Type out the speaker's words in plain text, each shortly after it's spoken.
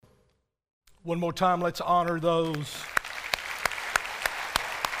One more time, let's honor those.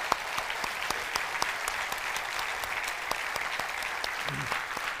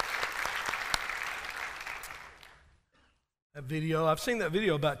 That video, I've seen that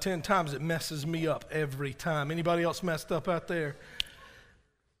video about 10 times. It messes me up every time. Anybody else messed up out there?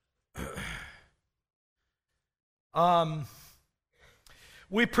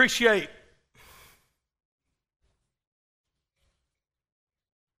 We appreciate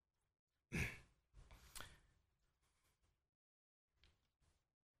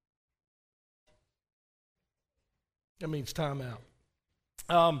that means time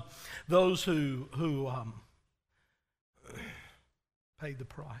out. Those who paid the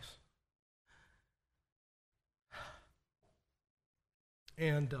price.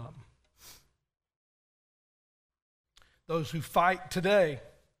 And those who fight today,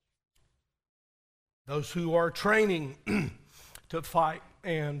 those who are training to fight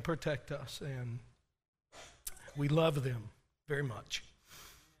and protect us, and we love them very much.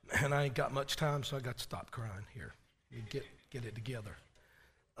 And I ain't got much time, so I got to stop crying here. You get it together.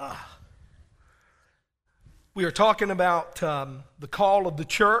 We are talking about the call of the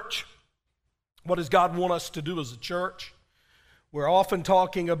church. What does God want us to do as a church? We're often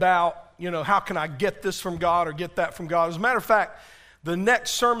talking about, how can I get this from God or get that from God? As a matter of fact, the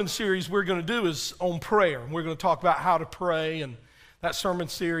next sermon series we're going to do is on prayer. We're going to talk about how to pray, and that sermon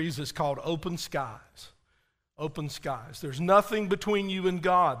series is called Open Skies. Open Skies. There's nothing between you and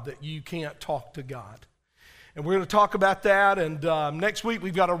God that you can't talk to God. And we're going to talk about that, and next week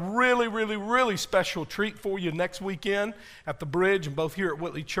we've got a really, really, really special treat for you next weekend at the Bridge, and both here at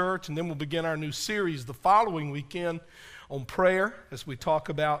Whitley Church, and then we'll begin our new series the following weekend on prayer as we talk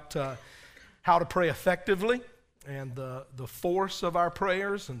about how to pray effectively and the force of our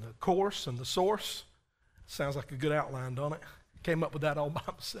prayers and the course and the source. Sounds like a good outline, don't it? Came up with that all by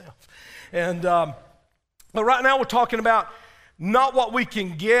myself. And but right now we're talking about not what we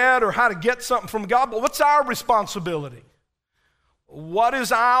can get or how to get something from God, but what's our responsibility? What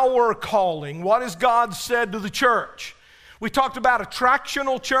is our calling? What has God said to the church? We talked about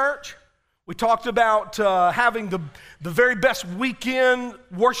attractional church. We talked about having the very best weekend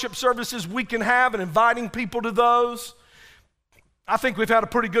worship services we can have and inviting people to those. I think we've had a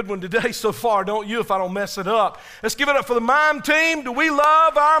pretty good one today so far, don't you, if I don't mess it up. Let's give it up for the mime team. Do we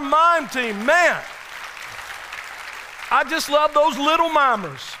love our mime team? Man, I just love those little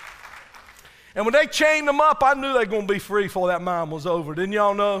mimers. And when they chained them up, I knew they were going to be free before that mime was over. Didn't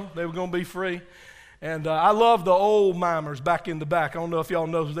y'all know they were going to be free? And I love the old mimers back in the back. I don't know if y'all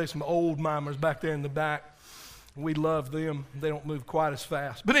know there's some old mimers back there in the back. We love them. They don't move quite as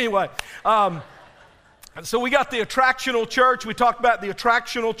fast. But anyway, so we got the attractional church. We talked about the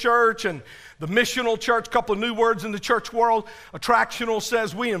attractional church and the missional church, a couple of new words in the church world. Attractional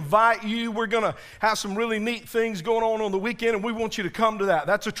says we invite you. We're going to have some really neat things going on the weekend, and we want you to come to that.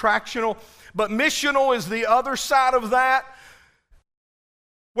 That's attractional. But missional is the other side of that,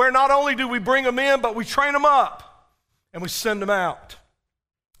 where not only do we bring them in, but we train them up and we send them out.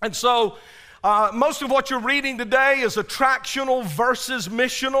 And so most of what you're reading today is attractional versus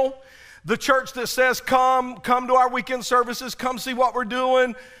missional. The church that says, come to our weekend services, come see what we're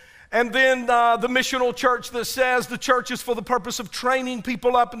doing. And then the missional church that says the church is for the purpose of training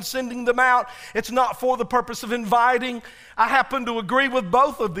people up and sending them out. It's not for the purpose of inviting. I happen to agree with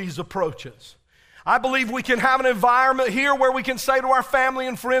both of these approaches. I believe we can have an environment here where we can say to our family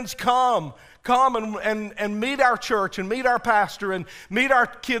and friends, come and meet our church and meet our pastor and meet our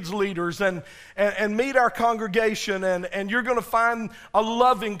kids leaders and meet our congregation, and you're going to find a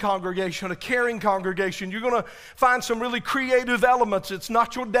loving congregation, a caring congregation. You're going to find some really creative elements. It's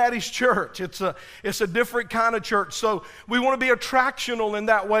not your daddy's church. It's a different kind of church. So we want to be attractional in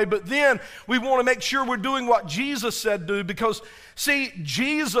that way, but then we want to make sure we're doing what Jesus said do, because see,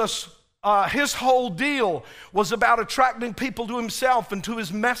 Jesus, his whole deal was about attracting people to himself and to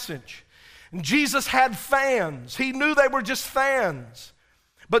his message. And Jesus had fans. He knew they were just fans.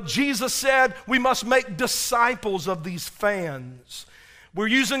 But Jesus said we must make disciples of these fans. We're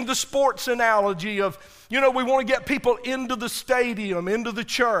using the sports analogy of, we want to get people into the stadium, into the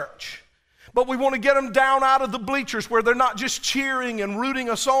church. But we want to get them down out of the bleachers where they're not just cheering and rooting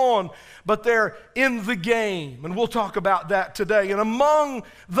us on, but they're in the game. And we'll talk about that today. And among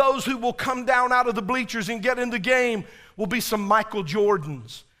those who will come down out of the bleachers and get in the game will be some Michael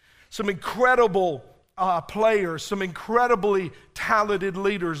Jordans, some incredible players, some incredibly talented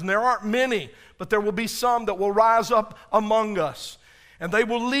leaders. And there aren't many, but there will be some that will rise up among us. And they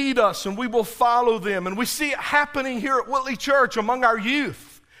will lead us, and we will follow them. And we see it happening here at Whitley Church among our youth.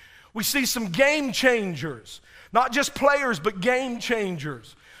 We see some game changers, not just players, but game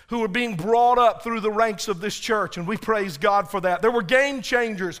changers, who were being brought up through the ranks of this church, and we praise God for that. There were game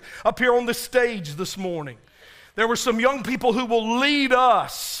changers up here on the stage this morning. There were some young people who will lead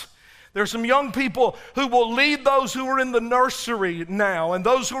us. There are some young people who will lead those who are in the nursery now and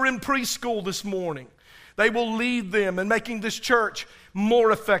those who are in preschool this morning. They will lead them in making this church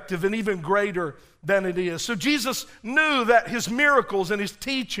more effective and even greater than it is. So Jesus knew that his miracles and his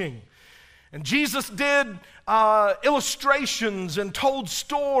teaching, and Jesus did illustrations and told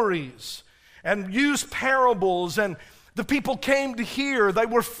stories and used parables, and the people came to hear. They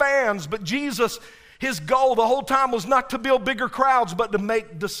were fans, but Jesus, his goal the whole time was not to build bigger crowds, but to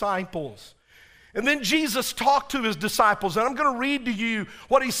make disciples. And then Jesus talked to his disciples, and I'm going to read to you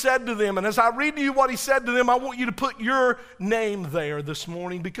what he said to them. And as I read to you what he said to them, I want you to put your name there this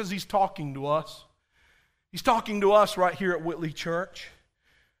morning because he's talking to us. He's talking to us right here at Whitley Church.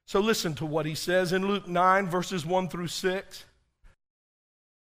 So listen to what he says in Luke 9, verses 1 through 6.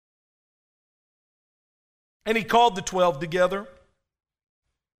 And he called the 12 together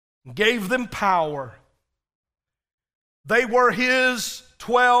and gave them power. They were his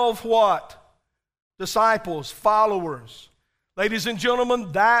 12 what? Disciples, followers. Ladies and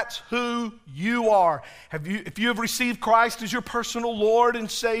gentlemen, that's who you are. If you have received Christ as your personal Lord and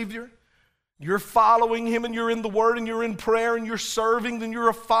Savior, you're following him and you're in the Word and you're in prayer and you're serving, then you're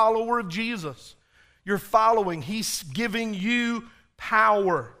a follower of Jesus. You're following. He's giving you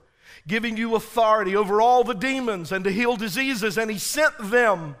power, giving you authority over all the demons and to heal diseases. And he sent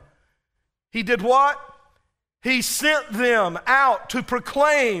them. He did what? He sent them out to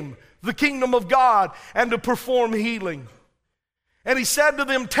proclaim the kingdom of God and to perform healing. And he said to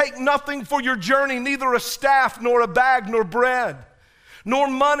them, take nothing for your journey, neither a staff, nor a bag, nor bread, nor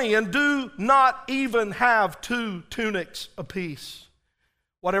money, and do not even have 2 tunics apiece.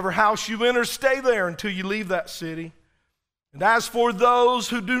 Whatever house you enter, stay there until you leave that city. And as for those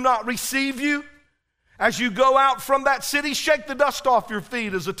who do not receive you, as you go out from that city, shake the dust off your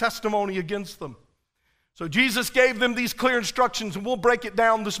feet as a testimony against them. So Jesus gave them these clear instructions, and we'll break it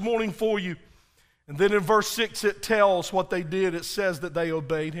down this morning for you. And then in verse 6, it tells what they did. It says that they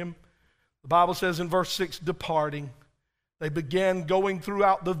obeyed him. The Bible says in verse 6, departing, they began going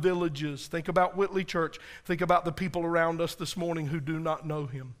throughout the villages. Think about Whitley Church. Think about the people around us this morning who do not know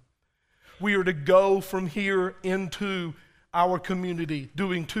him. We are to go from here into our community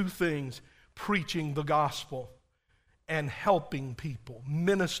doing 2 things: preaching the gospel and helping people,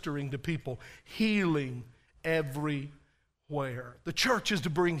 ministering to people, healing everywhere. The church is to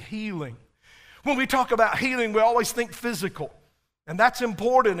bring healing. When we talk about healing, we always think physical. And that's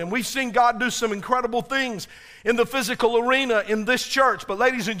important, and we've seen God do some incredible things in the physical arena in this church. But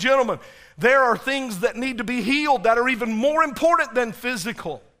ladies and gentlemen, there are things that need to be healed that are even more important than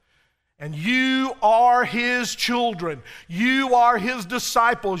physical. And you are his children. You are his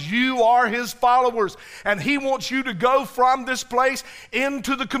disciples. You are his followers. And he wants you to go from this place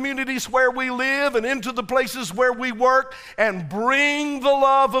into the communities where we live and into the places where we work and bring the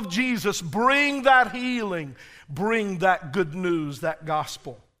love of Jesus. Bring that healing. Bring that good news, that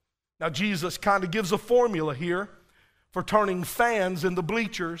gospel. Now, Jesus kind of gives a formula here for turning fans in the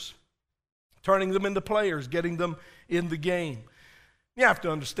bleachers, turning them into players, getting them in the game. You have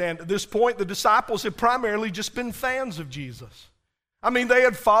to understand, at this point, the disciples had primarily just been fans of Jesus. I mean, they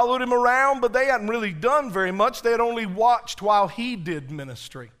had followed him around, but they hadn't really done very much. They had only watched while he did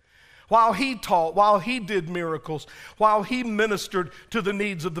ministry, while he taught, while he did miracles, while he ministered to the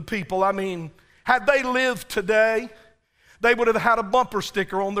needs of the people. I mean, had they lived today, they would have had a bumper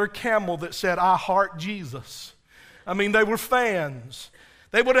sticker on their camel that said, I heart Jesus. I mean, they were fans.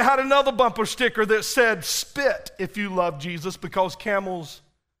 They would have had another bumper sticker that said, spit if you love Jesus, because camels,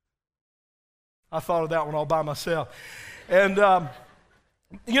 I thought of that one all by myself. And, there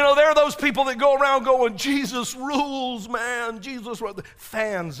are those people that go around going, Jesus rules, man, Jesus rules.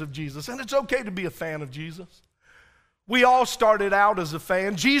 Fans of Jesus. And it's okay to be a fan of Jesus. We all started out as a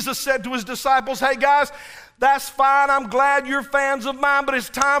fan. Jesus said to his disciples, hey guys, that's fine. I'm glad you're fans of mine, but it's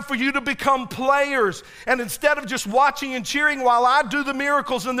time for you to become players. And instead of just watching and cheering while I do the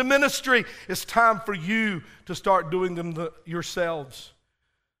miracles in the ministry, it's time for you to start doing them yourselves.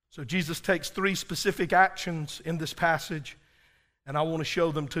 So Jesus takes 3 specific actions in this passage, and I want to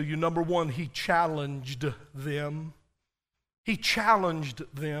show them to you. Number 1, he challenged them. He challenged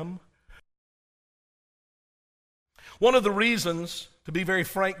them. One of the reasons, to be very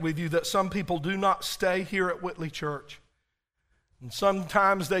frank with you, that some people do not stay here at Whitley Church, and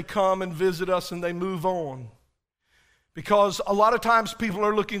sometimes they come and visit us and they move on, because a lot of times people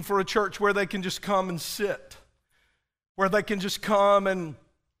are looking for a church where they can just come and sit, where they can just come and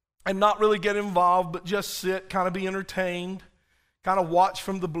not really get involved, but just sit, kind of be entertained, kind of watch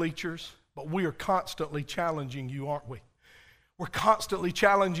from the bleachers, but we are constantly challenging you, aren't we? We're constantly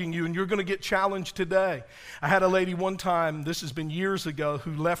challenging you, and you're going to get challenged today. I had a lady one time, this has been years ago,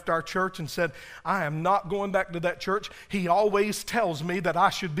 who left our church and said, I am not going back to that church. He always tells me that I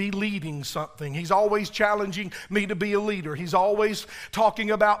should be leading something. He's always challenging me to be a leader. He's always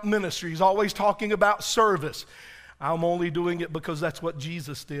talking about ministry. He's always talking about service. I'm only doing it because that's what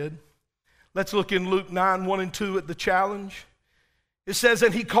Jesus did. Let's look in Luke 9, 1 and 2 at the challenge. It says,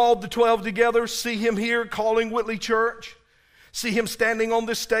 and he called the 12 together. See him here calling Whitley Church. See him standing on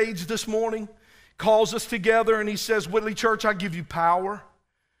this stage this morning, calls us together, and he says, Whitley Church, I give you power,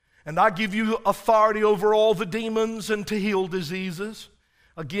 and I give you authority over all the demons and to heal diseases.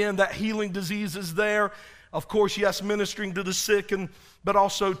 Again, that healing disease is there. Of course, yes, ministering to the sick, but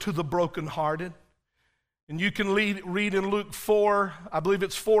also to the brokenhearted. And you can read in Luke 4, I believe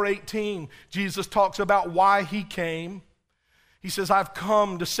it's 4:18, Jesus talks about why he came. He says, I've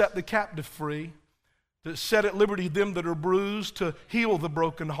come to set the captive free, to set at liberty them that are bruised, to heal the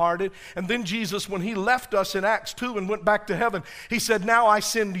brokenhearted. And then Jesus, when he left us in Acts 2 and went back to heaven, he said, now I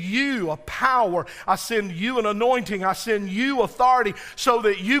send you a power, I send you an anointing, I send you authority so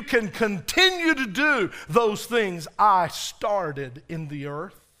that you can continue to do those things I started in the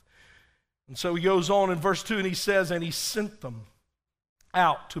earth. And so he goes on in verse 2 and he says, and he sent them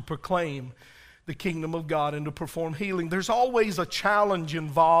out to proclaim the kingdom of God and to perform healing. There's always a challenge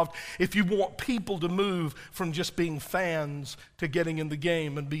involved if you want people to move from just being fans to getting in the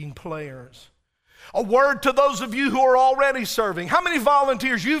game and being players. A word to those of you who are already serving. How many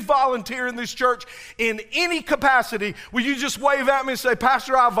volunteers? You volunteer in this church in any capacity. Will you just wave at me and say,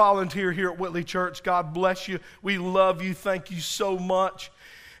 Pastor, I volunteer here at Whitley Church. God bless you. We love you. Thank you so much.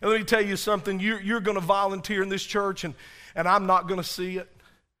 And let me tell you something. You're going to volunteer in this church, and I'm not going to see it.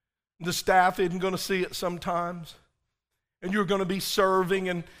 The staff isn't going to see it sometimes. And you're going to be serving,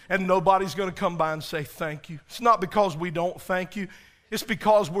 and nobody's going to come by and say thank you. It's not because we don't thank you. It's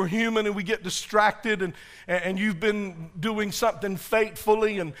because we're human and we get distracted, and you've been doing something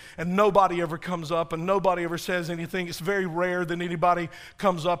faithfully, and nobody ever comes up and nobody ever says anything. It's very rare that anybody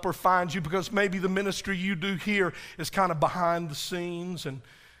comes up or finds you because maybe the ministry you do here is kind of behind the scenes and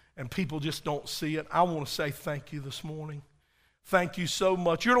people just don't see it. I want to say thank you this morning. Thank you so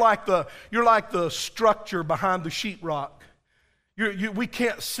much. You're like the structure behind the sheetrock. We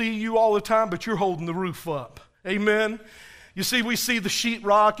can't see you all the time, but you're holding the roof up. Amen. You see, we see the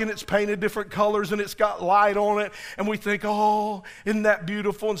sheetrock and it's painted different colors and it's got light on it, and we think, oh, isn't that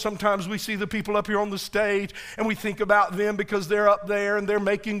beautiful? And sometimes we see the people up here on the stage and we think about them because they're up there and they're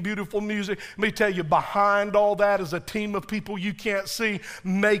making beautiful music. Let me tell you, behind all that is a team of people you can't see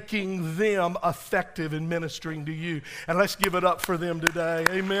making them effective in ministering to you. And let's give it up for them today.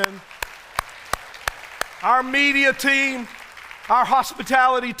 Amen. Our media team, our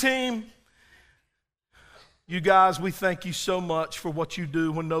hospitality team, you guys, we thank you so much for what you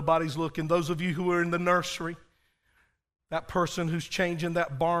do when nobody's looking. Those of you who are in the nursery, that person who's changing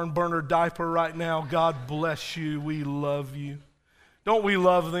that barn burner diaper right now, God bless you. We love you. Don't we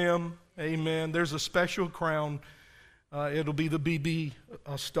love them? Amen. There's a special crown. It'll be the BB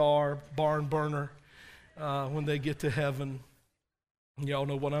star barn burner when they get to heaven. Y'all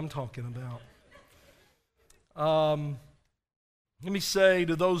know what I'm talking about. Let me say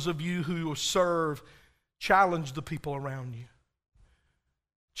to those of you who serve, challenge the people around you.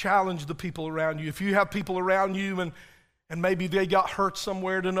 Challenge the people around you. If you have people around you and maybe they got hurt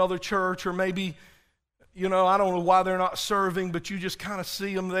somewhere at another church, or maybe, I don't know why they're not serving, but you just kind of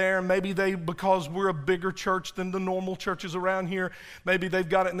see them there. And maybe because we're a bigger church than the normal churches around here, maybe they've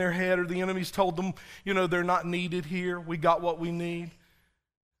got it in their head, or the enemy's told them, they're not needed here. We got what we need.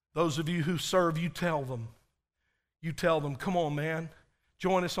 Those of you who serve, you tell them. You tell them, come on, man.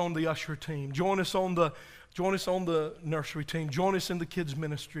 Join us on the usher team. Join us on the nursery team. Join us in the kids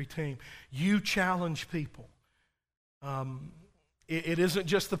ministry team. You challenge people. It isn't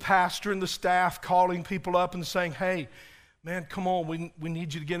just the pastor and the staff calling people up and saying, hey, man, come on, we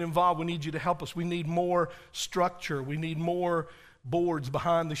need you to get involved. We need you to help us. We need more structure. We need more boards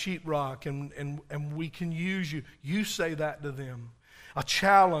behind the sheetrock, and we can use you. You say that to them. A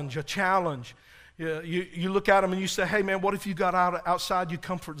challenge. You look at them and you say, hey, man, what if you got outside your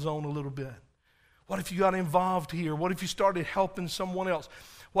comfort zone a little bit? What if you got involved here? What if you started helping someone else?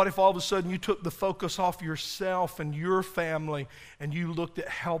 What if all of a sudden you took the focus off yourself and your family and you looked at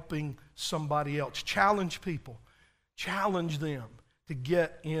helping somebody else? Challenge people. Challenge them to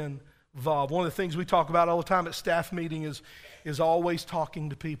get involved. One of the things we talk about all the time at staff meeting is always talking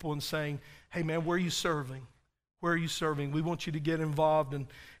to people and saying, hey, man, where are you serving? Where are you serving? We want you to get involved and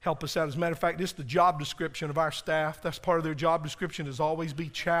help us out. As a matter of fact, this is the job description of our staff. That's part of their job description, is always be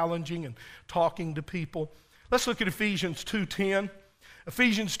challenging and talking to people. Let's look at Ephesians 2:10.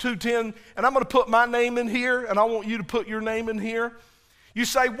 Ephesians 2:10, and I'm going to put my name in here, and I want you to put your name in here. You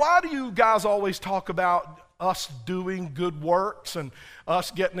say, why do you guys always talk about us doing good works and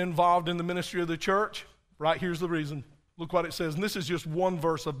us getting involved in the ministry of the church? Right, here's the reason. Look what it says, and this is just one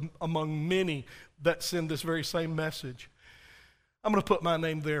verse among many that send this very same message. I'm going to put my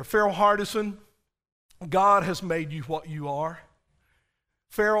name there. Farrell Hardison, God has made you what you are.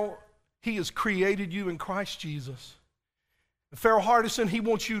 Farrell, He has created you in Christ Jesus. Farrell Hardison, He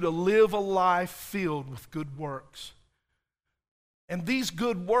wants you to live a life filled with good works. And these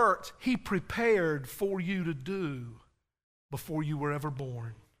good works He prepared for you to do before you were ever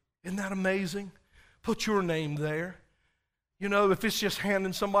born. Isn't that amazing? Put your name there. You know, if it's just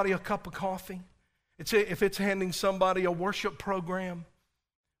handing somebody a cup of coffee, if it's handing somebody a worship program,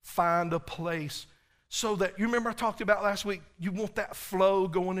 find a place so that, you remember I talked about last week, you want that flow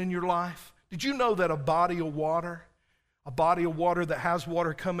going in your life. Did you know that a body of water that has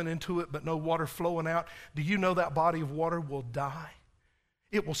water coming into it but no water flowing out, do you know that body of water will die?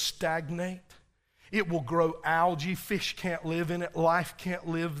 It will stagnate. It will grow algae. Fish can't live in it. Life can't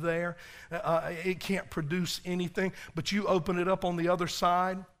live there. It can't produce anything. But you open it up on the other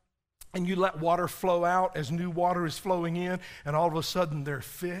side and you let water flow out as new water is flowing in, and all of a sudden there's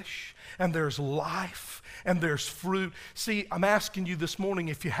fish and there's life and there's fruit. See, I'm asking you this morning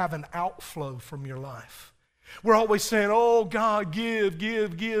if you have an outflow from your life. We're always saying, oh God, give,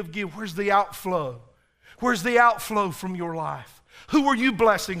 give, give, give. Where's the outflow? Where's the outflow from your life? Who are you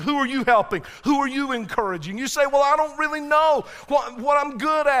blessing? Who are you helping? Who are you encouraging? You say, well, I don't really know what I'm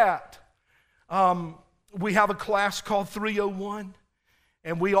good at. We have a class called 301,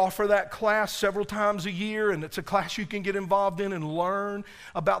 and we offer that class several times a year, and it's a class you can get involved in and learn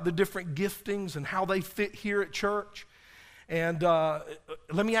about the different giftings and how they fit here at church. And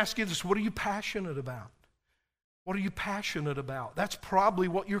let me ask you this, what are you passionate about? What are you passionate about? That's probably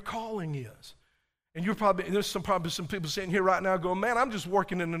what your calling is. And there's probably some people sitting here right now going, man, I'm just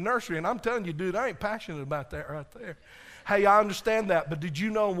working in the nursery, and I'm telling you, dude, I ain't passionate about that right there. Hey, I understand that, but did you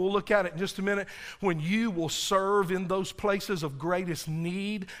know, and we'll look at it in just a minute, when you will serve in those places of greatest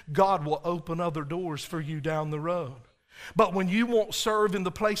need, God will open other doors for you down the road. But when you won't serve in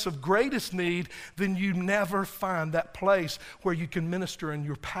the place of greatest need, then you never find that place where you can minister in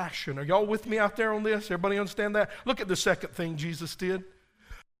your passion. Are y'all with me out there on this? Everybody understand that? Look at the second thing Jesus did.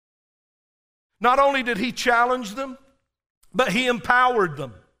 Not only did He challenge them, but He empowered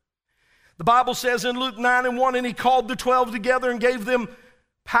them. The Bible says in Luke 9:1, and He called the 12 together and gave them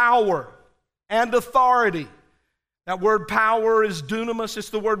power and authority. That word power is dunamis.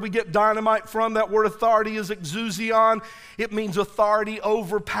 It's the word we get dynamite from. That word authority is exousion. It means authority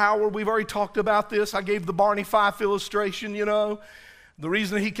over power. We've already talked about this. I gave the Barney Fife illustration, you know. The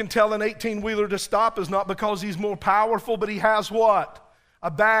reason he can tell an 18-wheeler to stop is not because he's more powerful, but he has what? A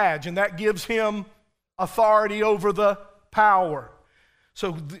badge, and that gives him authority over the power.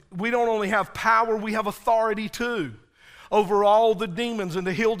 So we don't only have power, we have authority too over all the demons and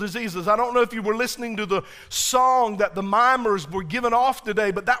to heal diseases. I don't know if you were listening to the song that the mimers were giving off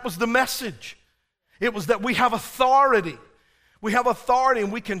today, but that was the message. It was that we have authority. We have authority,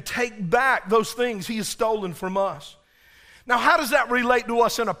 and we can take back those things He has stolen from us. Now, how does that relate to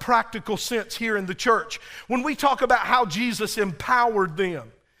us in a practical sense here in the church? When we talk about how Jesus empowered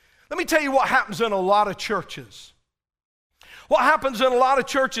them, let me tell you what happens in a lot of churches. What happens in a lot of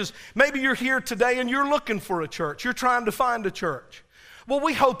churches, maybe you're here today and you're looking for a church. You're trying to find a church. Well,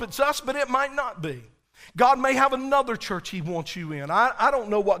 we hope it's us, but it might not be. God may have another church He wants you in. I don't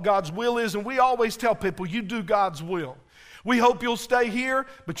know what God's will is, and we always tell people, you do God's will. We hope you'll stay here,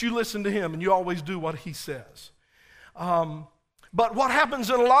 but you listen to Him, and you always do what He says. But what happens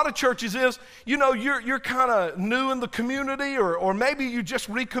in a lot of churches is, you know, you're kind of new in the community, or maybe you just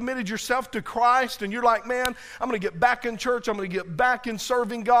recommitted yourself to Christ and you're like, man, I'm going to get back in church. I'm going to get back in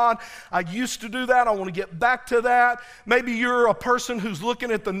serving God. I used to do that. I want to get back to that. Maybe you're a person who's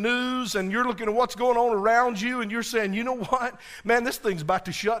looking at the news and you're looking at what's going on around you and you're saying, you know what, man, this thing's about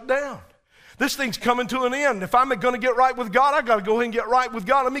to shut down. This thing's coming to an end. If I'm going to get right with God, I got to go ahead and get right with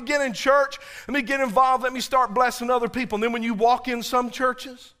God. Let me get in church. Let me get involved. Let me start blessing other people. And then when you walk in some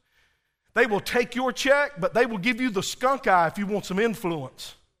churches, they will take your check, but they will give you the skunk eye if you want some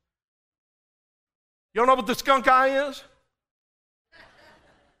influence. You don't know what the skunk eye is?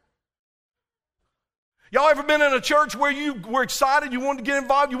 Y'all ever been in a church where you were excited, you wanted to get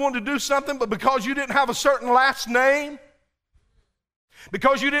involved, you wanted to do something, but because you didn't have a certain last name,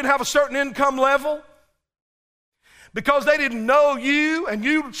 because you didn't have a certain income level, because they didn't know you and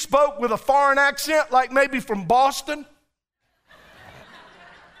you spoke with a foreign accent, like maybe from Boston.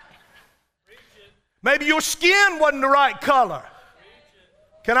 Maybe your skin wasn't the right color.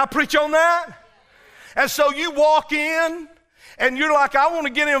 Can I preach on that? And so you walk in and you're like, I want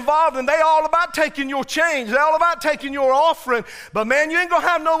to get involved, and they all about taking your change. They're all about taking your offering. But man, you ain't going to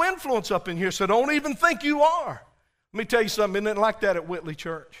have no influence up in here, so don't even think you are. Let me tell you something, isn't it like that at Whitley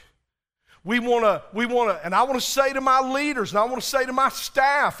Church? We want to, and I want to say to my leaders, and I want to say to my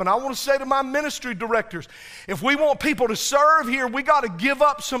staff, and I want to say to my ministry directors, if we want people to serve here, we got to give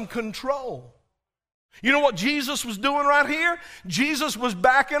up some control. You know what Jesus was doing right here? Jesus was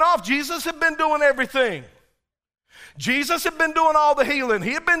backing off. Jesus had been doing everything. Jesus had been doing all the healing.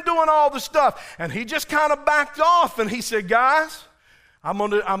 He had been doing all the stuff. And he just kind of backed off and he said, guys, I'm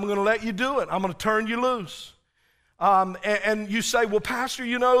going to let you do it. I'm going to turn you loose. And you say, well, Pastor,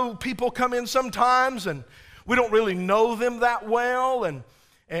 you know, people come in sometimes and we don't really know them that well.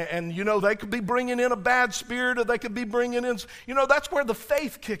 And you know, they could be bringing in a bad spirit, or they could be bringing in, you know, that's where the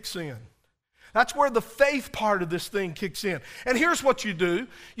faith kicks in. That's where the faith part of this thing kicks in. And here's what you do.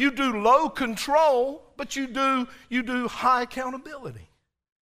 You do low control, but you do high accountability.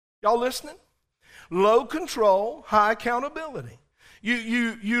 Y'all listening? Low control, high accountability.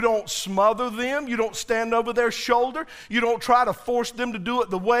 You don't smother them. You don't stand over their shoulder. You don't try to force them to do it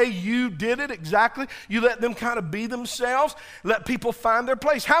the way you did it exactly. You let them kind of be themselves. Let people find their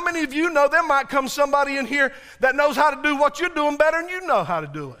place. How many of you know there might come somebody in here that knows how to do what you're doing better than you know how to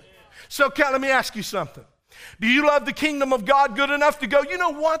do it? So let me ask you something. Do you love the kingdom of God good enough to go, you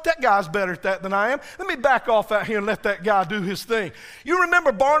know what, that guy's better at that than I am. Let me back off out here and let that guy do his thing. You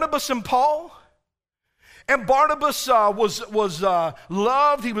remember Barnabas and Paul? And Barnabas was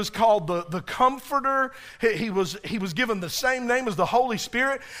loved. He was called the Comforter. He was given the same name as the Holy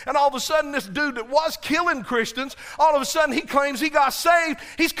Spirit. And all of a sudden, this dude that was killing Christians, all of a sudden he claims he got saved.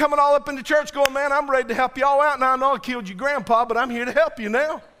 He's coming all up in the church going, man, I'm ready to help y'all out. Now I know I killed your grandpa, but I'm here to help you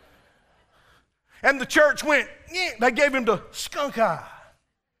now. And the church went, yeah, they gave him the skunk eye.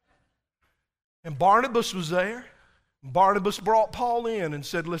 And Barnabas was there. Barnabas brought Paul in and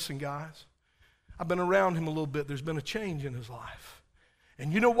said, listen, guys, I've been around him a little bit. There's been a change in his life.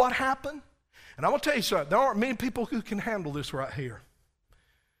 And you know what happened? And I'm going to tell you something. There aren't many people who can handle this right here.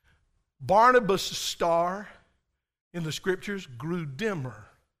 Barnabas' star in the scriptures grew dimmer,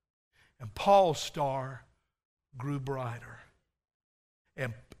 and Paul's star grew brighter.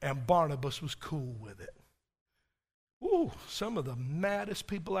 And Barnabas was cool with it. Ooh, some of the maddest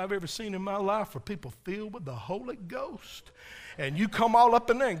people I've ever seen in my life are people filled with the Holy Ghost. And you come all up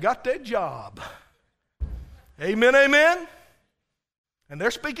in there and got that job. Amen, amen? And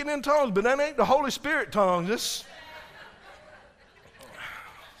they're speaking in tongues, but that ain't the Holy Spirit tongues. It's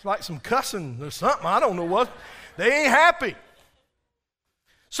like some cussing or something. I don't know what. They ain't happy.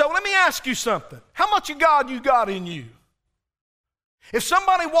 So let me ask you something. How much of God you got in you? If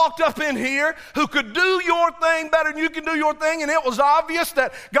somebody walked up in here who could do your thing better than you can do your thing, and it was obvious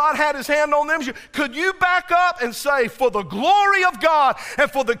that God had his hand on them, could you back up and say, for the glory of God and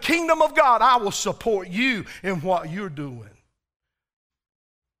for the kingdom of God, I will support you in what you're doing?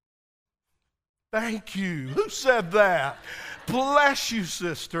 Thank you. Who said that? Bless you,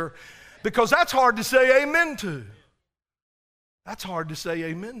 sister. Because that's hard to say amen to. That's hard to say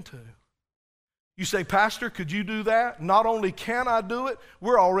amen to. You say, Pastor, could you do that? Not only can I do it,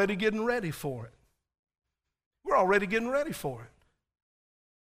 we're already getting ready for it. We're already getting ready for it.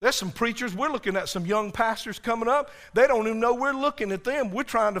 There's some preachers, we're looking at some young pastors coming up. They don't even know we're looking at them. We're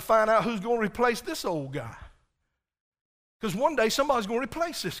trying to find out who's going to replace this old guy. Because one day somebody's going to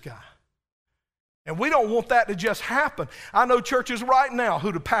replace this guy. And we don't want that to just happen. I know churches right now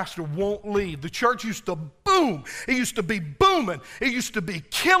who the pastor won't leave. The church used to boom. It used to be booming. It used to be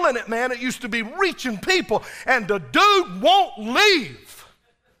killing it, man. It used to be reaching people. And the dude won't leave.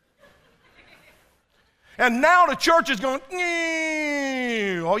 And now the church is going,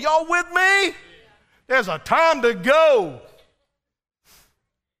 are y'all with me? There's a time to go.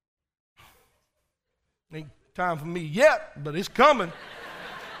 Ain't time for me yet, but it's coming.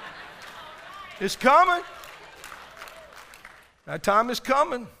 It's coming. That time is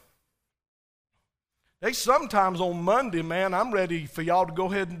coming. They sometimes on Monday, man, I'm ready for y'all to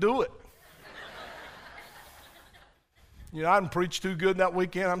go ahead and do it. You know, I didn't preach too good that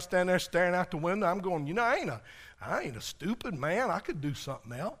weekend. I'm standing there staring out the window. I'm going, you know, I ain't a stupid man. I could do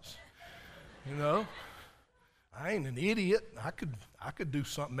something else. You know, I ain't an idiot. I could do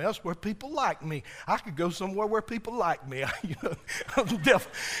something else where people like me. I could go somewhere where people like me. You know,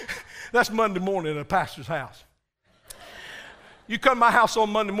 that's Monday morning at a pastor's house. You come to my house on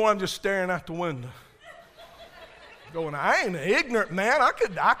Monday morning, I'm just staring out the window. Going, I ain't an ignorant man. I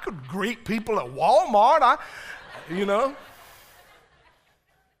could greet people at Walmart. you know.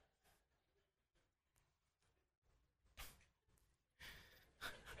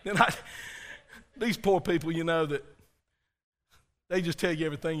 Then these poor people, that they just tell you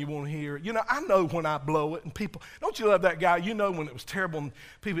everything you want to hear. I know when I blow it, and people, don't you love that guy? When it was terrible, and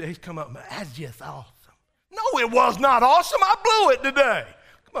people, he's come up and that's just awesome. No, it was not awesome. I blew it today.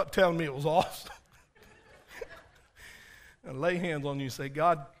 Come up telling me it was awesome. And lay hands on you and say,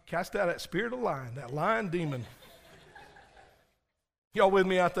 God, cast out that spirit of lying, that lying demon. Y'all with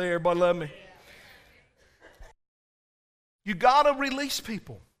me out there? Everybody love me? You got to release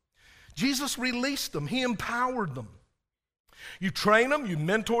people. Jesus released them. He empowered them. You train them, you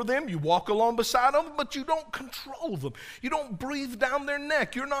mentor them, you walk along beside them, but you don't control them. You don't breathe down their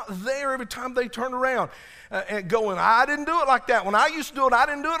neck. You're not there every time they turn around and going, I didn't do it like that. When I used to do it, I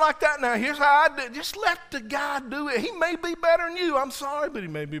didn't do it like that. Now here's how I did it. Just let the guy do it. He may be better than you. I'm sorry, but he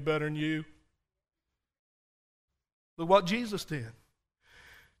may be better than you. Look what Jesus did.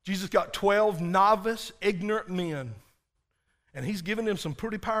 Jesus got 12 novice, ignorant men. And he's giving them some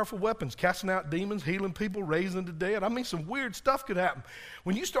pretty powerful weapons, casting out demons, healing people, raising the dead. I mean, some weird stuff could happen.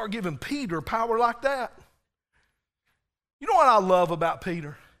 When you start giving Peter power like that, you know what I love about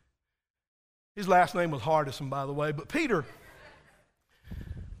Peter? His last name was Hardison, by the way, but Peter,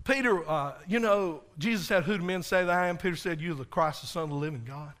 Jesus said, who do men say that I am? Peter said, you're the Christ, the Son of the living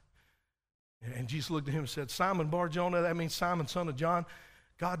God. And Jesus looked at him and said, Simon Bar-Jonah, that means Simon, son of John.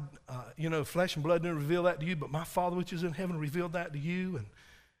 God, flesh and blood didn't reveal that to you, but my Father which is in heaven revealed that to you. And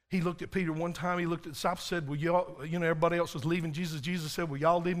he looked at Peter one time. He looked at the disciples, said, well, y'all, everybody else was leaving Jesus. Jesus said, will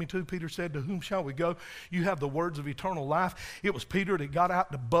y'all leave me too? Peter said, to whom shall we go? You have the words of eternal life. It was Peter that got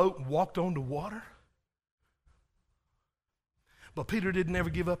out the boat and walked on the water. But Peter didn't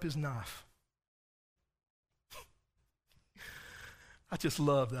ever give up his knife. I just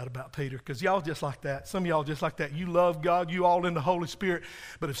love that about Peter, because y'all just like that. Some of y'all just like that. You love God, you all in the Holy Spirit,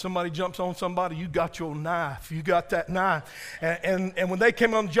 but if somebody jumps on somebody, you got your knife. You got that knife. And when they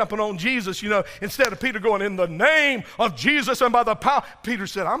came on jumping on Jesus, instead of Peter going, in the name of Jesus and by the power, Peter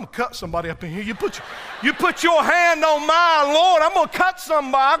said, I'm going to cut somebody up in here. You put your hand on my Lord, I'm going to cut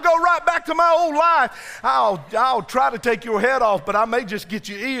somebody. I'll go right back to my old life. I'll try to take your head off, but I may just get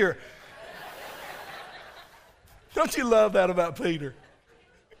your ear. Don't you love that about Peter?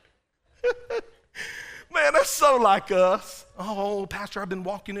 Man, that's so like us. Oh, Pastor, I've been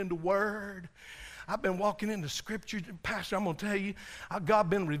walking in the Word. I've been walking in the Scripture. Pastor, I'm going to tell you, God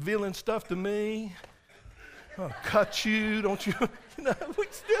been revealing stuff to me. I'll cut you, don't you?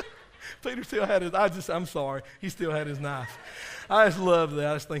 Peter still had his, I'm sorry, he still had his knife. I just love that.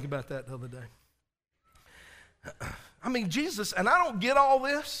 I was thinking about that the other day. I mean, Jesus, and I don't get all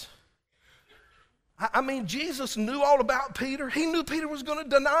this. Jesus knew all about Peter. He knew Peter was going to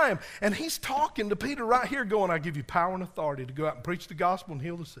deny him. And he's talking to Peter right here going, I give you power and authority to go out and preach the gospel and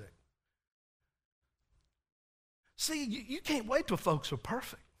heal the sick. See, you can't wait till folks are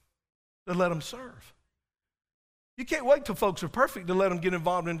perfect to let them serve. You can't wait till folks are perfect to let them get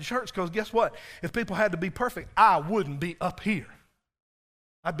involved in the church, because guess what? If people had to be perfect, I wouldn't be up here.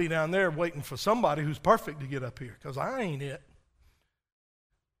 I'd be down there waiting for somebody who's perfect to get up here, because I ain't it.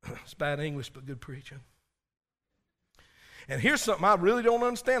 It's bad English, but good preaching. And here's something I really don't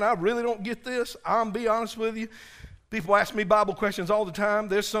understand. I really don't get this. I'll be honest with you. People ask me Bible questions all the time.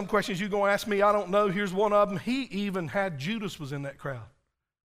 There's some questions you're going to ask me I don't know. Here's one of them. He even had Judas was in that crowd.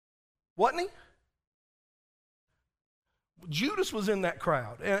 Wasn't he? Judas was in that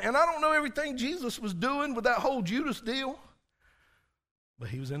crowd. And I don't know everything Jesus was doing with that whole Judas deal, but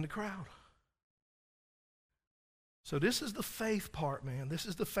he was in the crowd. So this is the faith part, man. This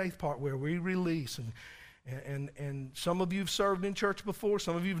is the faith part where we release. And some of you have served in church before.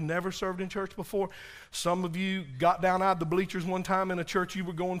 Some of you have never served in church before. Some of you got down out of the bleachers one time in a church you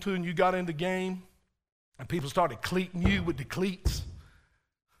were going to, and you got in the game, and people started cleating you with the cleats.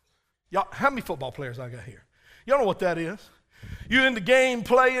 Y'all, how many football players I got here? Y'all know what that is? You're in the game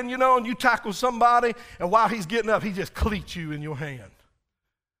playing, and you tackle somebody, and while he's getting up, he just cleats you in your hand.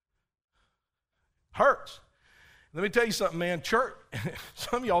 Hurts. Let me tell you something, man. Church,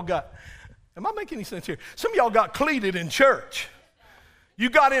 some of y'all got, am I making any sense here? Some of y'all got cleated in church. You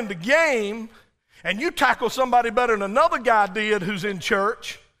got in the game, and you tackled somebody better than another guy did who's in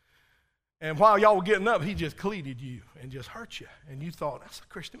church, and while y'all were getting up, he just cleated you and just hurt you. And you thought, that's a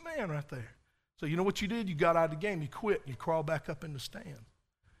Christian man right there. So you know what you did? You got out of the game. You quit. You crawled back up in the stands.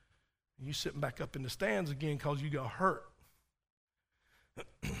 And you sitting back up in the stands again because you got hurt.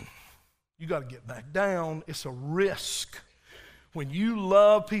 You got to get back down. It's a risk When you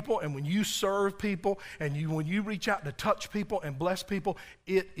love people and when you serve people and when you reach out to touch people and bless people,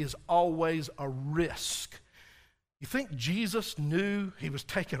 it is always a risk. You think Jesus knew he was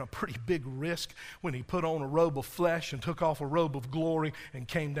taking a pretty big risk when he put on a robe of flesh and took off a robe of glory and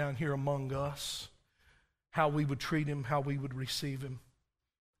came down here among us? How we would treat him, how we would receive him.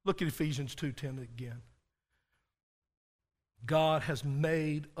 Look at Ephesians 2:10 again. God has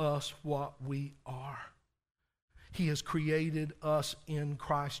made us what we are. He has created us in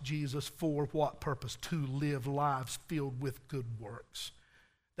Christ Jesus for what purpose? To live lives filled with good works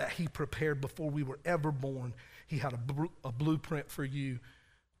that he prepared before we were ever born. He had a blueprint for you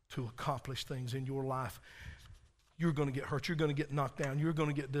to accomplish things in your life. You're going to get hurt. You're going to get knocked down. You're going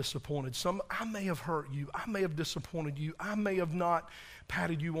to get disappointed. I may have hurt you. I may have disappointed you. I may have not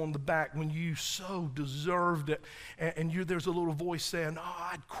patted you on the back when you so deserved it. And there's a little voice saying, oh,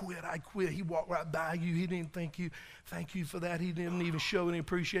 I'd quit. He walked right by you. He didn't thank you for that. He didn't even show any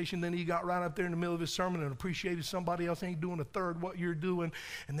appreciation. Then he got right up there in the middle of his sermon and appreciated somebody else ain't doing a third what you're doing.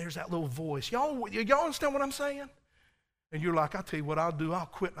 And there's that little voice. Y'all understand what I'm saying? And you're like, I'll tell you what I'll do. I'll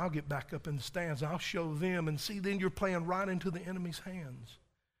quit and I'll get back up in the stands. I'll show them. And see, then you're playing right into the enemy's hands.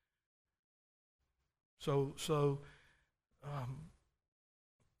 So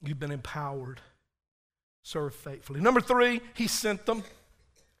you've been empowered. Serve faithfully. Number 3, he sent them.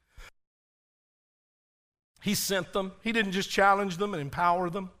 He sent them. He didn't just challenge them and empower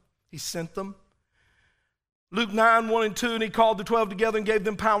them. He sent them. Luke 9:1-2, and he called the 12 together and gave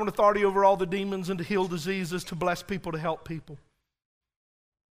them power and authority over all the demons and to heal diseases, to bless people, to help people.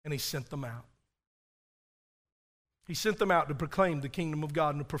 And he sent them out. He sent them out to proclaim the kingdom of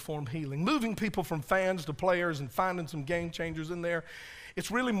God and to perform healing. Moving people from fans to players and finding some game changers in there, it's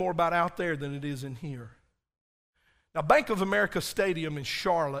really more about out there than it is in here. Now, Bank of America Stadium in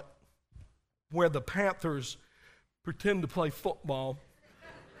Charlotte, where the Panthers pretend to play football,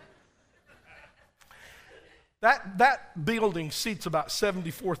 That building seats about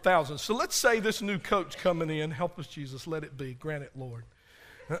 74,000. So let's say this new coach coming in, help us Jesus, let it be, grant it Lord.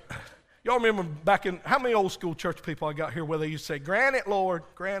 Y'all remember back in, how many old school church people I got here where they used to say, grant it Lord,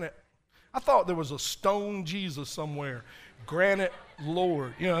 grant it. I thought there was a stone Jesus somewhere. Grant it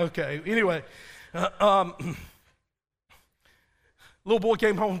Lord. Okay. Anyway, little boy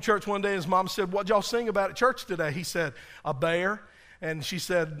came home from church one day and his mom said, what'd y'all sing about at church today? He said, a bear. And she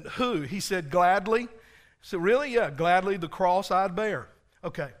said, who? He said, gladly. So really? Yeah, gladly the cross-eyed bear.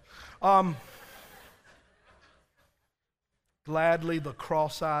 Okay. Gladly the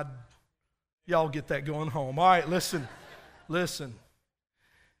cross-eyed. Y'all get that going home. All right, listen.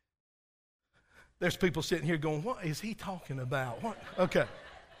 There's people sitting here going, what is he talking about? What? Okay.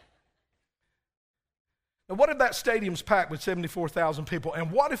 Now, what if that stadium's packed with 74,000 people?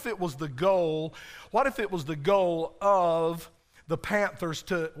 And what if it was the goal? What if it was the goal of the Panthers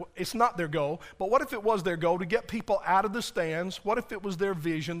it's not their goal, but what if it was their goal to get people out of the stands? What if it was their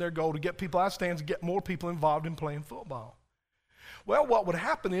vision, their goal to get people out of the stands and get more people involved in playing football? Well, what would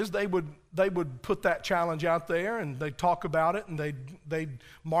happen is they would put that challenge out there and they'd talk about it and they'd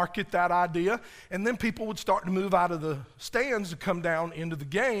market that idea, and then people would start to move out of the stands to come down into the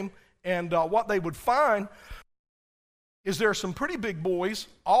game, and what they would find is there are some pretty big boys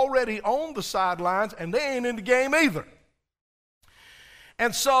already on the sidelines and they ain't in the game either.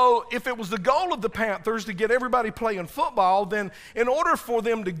 And so if it was the goal of the Panthers to get everybody playing football, then in order for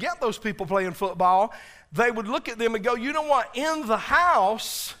them to get those people playing football, they would look at them and go, you know what, in the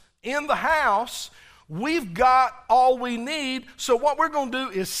house, we've got all we need, so what we're going to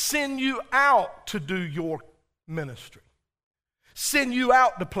do is send you out to do your ministry. Send you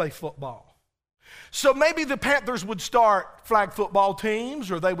out to play football. So maybe the Panthers would start flag football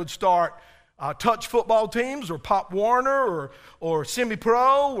teams, or they would start touch football teams, or Pop Warner, or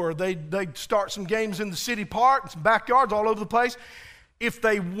semi-pro, or they'd start some games in the city park, some backyards all over the place. If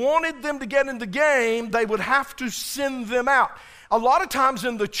they wanted them to get in the game, they would have to send them out. A lot of times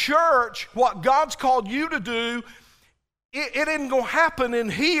in the church, what God's called you to do, it isn't going to happen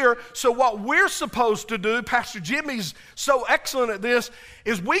in here. So what we're supposed to do, Pastor Jimmy's so excellent at this,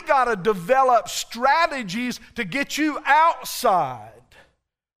 is we got to develop strategies to get you outside.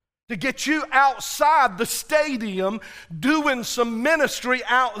 To get you outside the stadium doing some ministry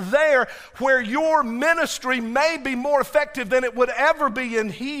out there where your ministry may be more effective than it would ever be in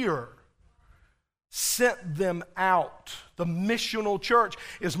here. Sent them out. The missional church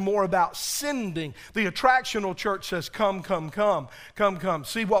is more about sending. The attractional church says, come, come, come, come, come.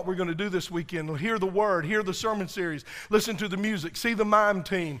 See what we're going to do this weekend. Hear the word, hear the sermon series, listen to the music, see the mime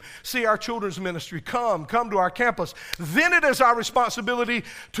team, see our children's ministry. Come to our campus. Then it is our responsibility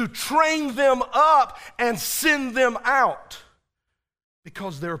to train them up and send them out.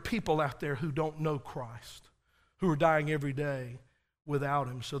 because there are people out there who don't know Christ, who are dying every day without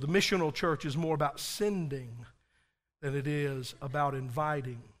him. So the missional church is more about sending than it is about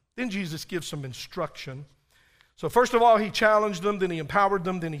inviting. Then Jesus gives some instruction. So first of all, he challenged them, then he empowered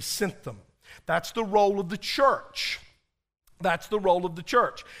them, then he sent them. That's the role of the church. That's the role of the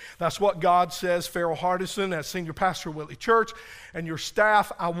church. That's what God says. Farrell Hardison, as senior pastor of Whitley Church, and your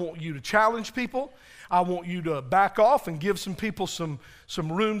staff, I want you to challenge people. I want you to back off and give some people some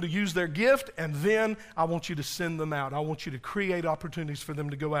room to use their gift, and then I want you to send them out. I want you to create opportunities for them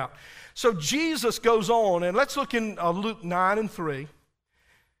to go out. So Jesus goes on, and let's look in Luke 9:3.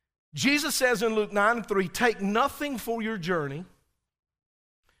 Jesus says in Luke 9:3, take nothing for your journey,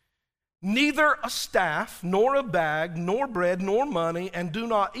 neither a staff, nor a bag, nor bread, nor money, and do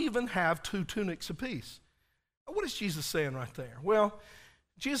not even have 2 tunics apiece. What is Jesus saying right there? Well,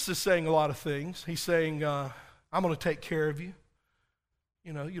 Jesus is saying a lot of things. He's saying, I'm going to take care of you.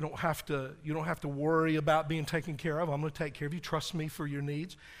 You know, you don't have to worry about being taken care of. I'm going to take care of you. Trust me for your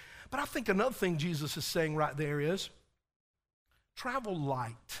needs. But I think another thing Jesus is saying right there is, travel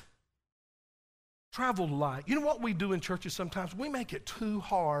light. Travel light. You know what we do in churches sometimes? We make it too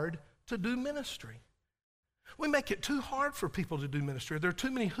hard to do ministry. We make it too hard for people to do ministry. There are too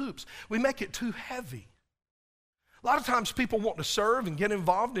many hoops. We make it too heavy. A lot of times people want to serve and get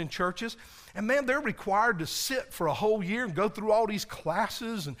involved in churches, and man, they're required to sit for a whole year and go through all these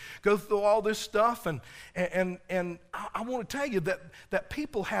classes and go through all this stuff. And I want to tell you that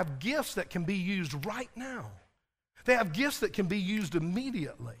people have gifts that can be used right now. They have gifts that can be used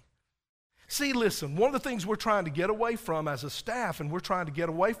immediately. See, listen, one of the things we're trying to get away from as a staff, and we're trying to get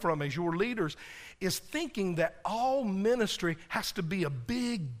away from as your leaders, is thinking that all ministry has to be a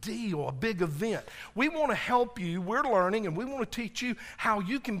big deal, a big event. We want to help you. We're learning, and we want to teach you how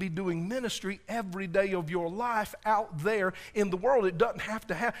you can be doing ministry every day of your life out there in the world. It doesn't have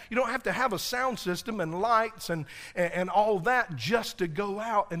to have, you don't have to have a sound system and lights and all that just to go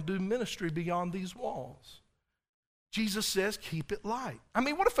out and do ministry beyond these walls. Jesus says, keep it light. I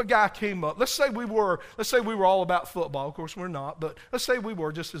mean, what if a guy came up, let's say we were all about football. Of course, we're not, but let's say we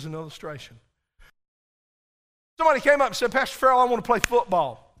were, just as an illustration. Somebody came up and said, Pastor Farrell, I want to play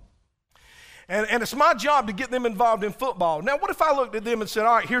football. And it's my job to get them involved in football. Now, what if I looked at them and said,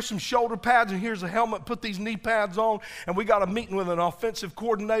 all right, here's some shoulder pads and here's a helmet, put these knee pads on, and we got a meeting with an offensive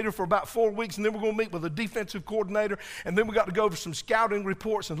coordinator for about 4 weeks, and then we're going to meet with a defensive coordinator, and then we got to go over some scouting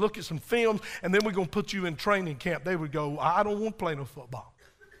reports and look at some films, and then we're going to put you in training camp. They would go, I don't want to play no football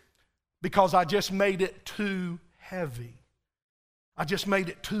because I just made it too heavy. I just made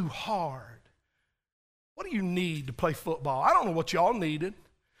it too hard. What do you need to play football? I don't know what y'all needed.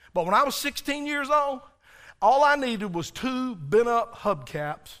 But when I was 16 years old, all I needed was 2 bent-up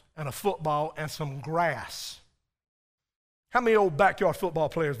hubcaps and a football and some grass. How many old backyard football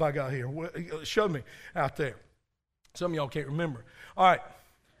players have I got here? Show me out there. Some of y'all can't remember. All right.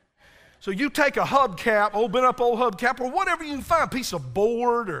 So you take a hubcap, bent-up old hubcap, or whatever you can find, a piece of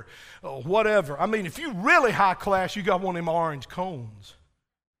board or whatever. I mean, if you're really high class, you got one of them orange cones.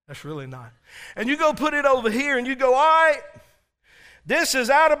 That's really nice. And you go put it over here, and you go, all right, this is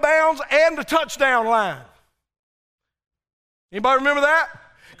out of bounds and the touchdown line. Anybody remember that?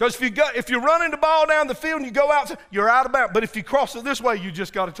 Because if you're running the ball down the field and you go out, you're out of bounds. But if you cross it this way, you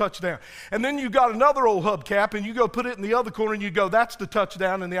just got a touchdown. And then you got another old hubcap, and you go put it in the other corner, and you go, that's the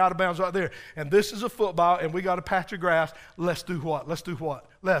touchdown and the out of bounds right there. And this is a football, and we got a patch of grass. Let's do what?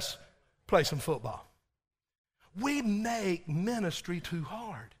 Let's play some football. We make ministry too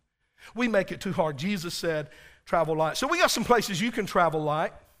hard. We make it too hard. Jesus said, travel light. So we got some places you can travel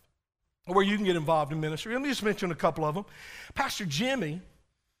light where you can get involved in ministry. Let me just mention a couple of them. Pastor Jimmy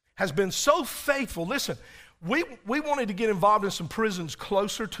has been so faithful. Listen, we wanted to get involved in some prisons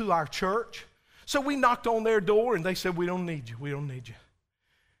closer to our church. So we knocked on their door and they said, we don't need you. We don't need you.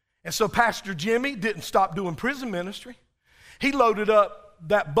 And so Pastor Jimmy didn't stop doing prison ministry. He loaded up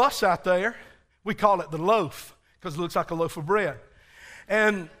that bus out there. We call it the loaf because it looks like a loaf of bread.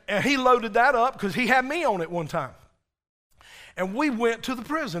 And he loaded that up because he had me on it one time. And we went to the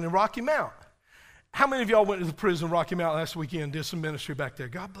prison in Rocky Mount. How many of y'all went to the prison in Rocky Mount last weekend and did some ministry back there?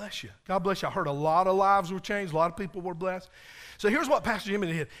 God bless you. God bless you. I heard a lot of lives were changed. A lot of people were blessed. So here's what Pastor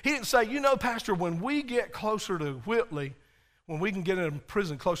Jimmy did. He didn't say, Pastor, when we get closer to Whitley, when we can get in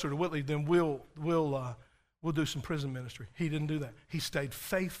prison closer to Whitley, then we'll do some prison ministry. He didn't do that. He stayed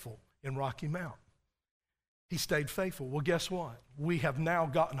faithful in Rocky Mount. He stayed faithful. Well, guess what? We have now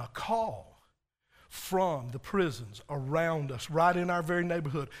gotten a call from the prisons around us, right in our very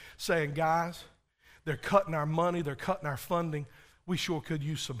neighborhood, saying, guys, they're cutting our money, they're cutting our funding. We sure could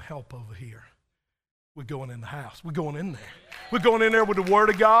use some help over here. We're going in the house. We're going in there. We're going in there with the Word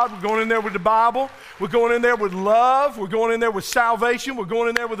of God. We're going in there with the Bible. We're going in there with love. We're going in there with salvation. We're going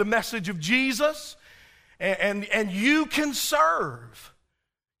in there with the message of Jesus. And you can serve.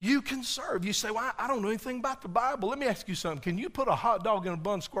 You can serve. You say, well, I don't know anything about the Bible. Let me ask you something. Can you put a hot dog in a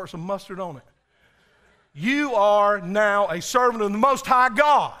bun, squirt some mustard on it? You are now a servant of the Most High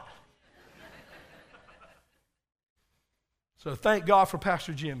God. So thank God for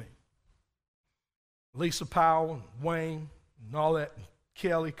Pastor Jimmy. Lisa Powell and Wayne and all that, and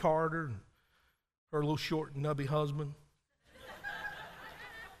Kelly Carter and her little short nubby husband.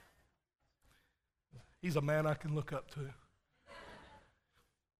 He's a man I can look up to.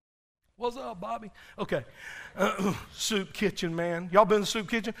 What's up, Bobby? Okay. Soup kitchen, man. Y'all been to the soup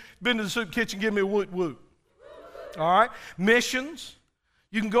kitchen? Been to the soup kitchen? Give me a woot woot. All right. Missions.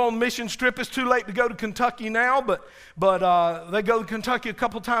 You can go on the mission trip. It's too late to go to Kentucky now, but they go to Kentucky a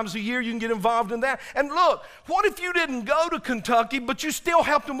couple times a year. You can get involved in that. And look, what if you didn't go to Kentucky, but you still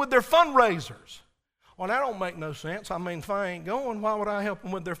helped them with their fundraisers? Well, that don't make no sense. I mean, if I ain't going, why would I help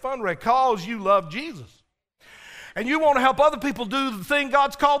them with their fundraiser? Because you love Jesus. And you want to help other people do the thing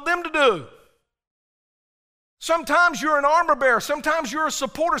God's called them to do. Sometimes you're an armor bearer. Sometimes you're a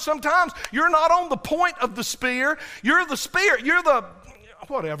supporter. Sometimes you're not on the point of the spear. You're the spear. You're the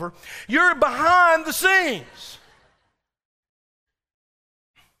whatever. You're behind the scenes.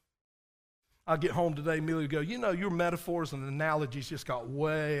 I get home today, Amelia go, you know, your metaphors and analogies just got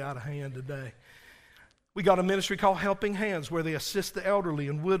way out of hand today. We got a ministry called Helping Hands where they assist the elderly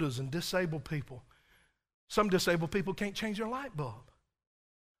and widows and disabled people. Some disabled people can't change their light bulb.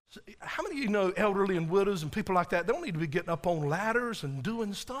 So how many of you know elderly and widows and people like that, they don't need to be getting up on ladders and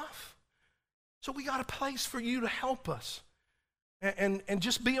doing stuff. So we got a place for you to help us. And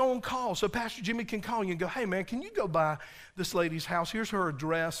just be on call so Pastor Jimmy can call you and go, hey, man, can you go by this lady's house? Here's her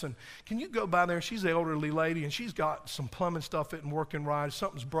address, and can you go by there? She's an elderly lady, and she's got some plumbing stuff that isn't working right. If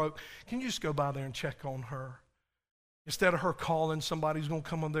something's broke, can you just go by there and check on her? Instead of her calling, somebody's going to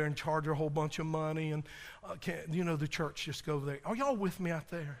come in there and charge her a whole bunch of money, and the church just go over there. Are y'all with me out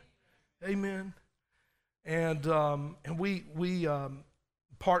there? Amen. And we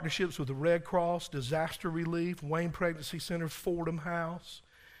partnerships with the Red Cross, Disaster Relief, Wayne Pregnancy Center, Fordham House.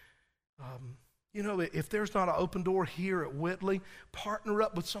 If there's not an open door here at Whitley, partner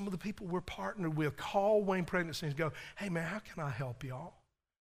up with some of the people we're partnered with. Call Wayne Pregnancy and go, hey, man, how can I help y'all?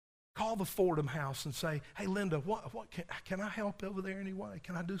 Call the Fordham House and say, hey, Linda, what can I help over there anyway?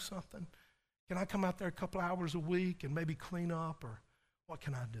 Can I do something? Can I come out there a couple hours a week and maybe clean up, or what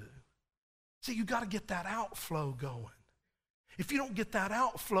can I do? See, you got to get that outflow going. If you don't get that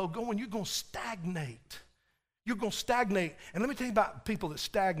outflow going, you're going to stagnate. You're going to stagnate. And let me tell you about people that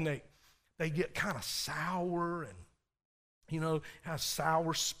stagnate. They get kind of sour and, have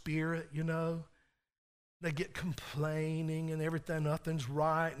sour spirit, They get complaining and everything, nothing's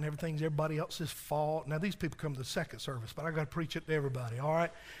right and everything's everybody else's fault. Now, these people come to the second service, but I got to preach it to everybody, all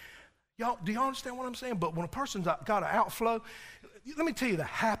right? Y'all, do y'all understand what I'm saying? But when a person's got an outflow, let me tell you, the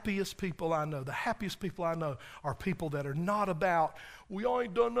happiest people I know are people that are not about, well, y'all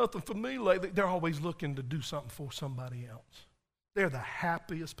ain't done nothing for me lately. They're always looking to do something for somebody else. They're the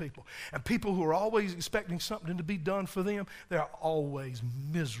happiest people. And people who are always expecting something to be done for them, they're always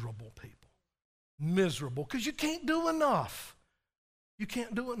miserable people. Miserable, because you can't do enough. You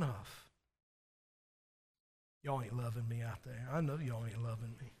can't do enough. Y'all ain't loving me out there. I know y'all ain't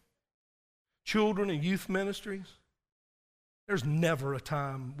loving me. Children and youth ministries, there's never a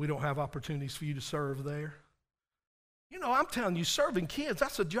time we don't have opportunities for you to serve there. I'm telling you, serving kids,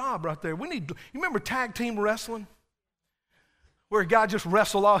 that's a job right there. You remember tag team wrestling? Where a guy just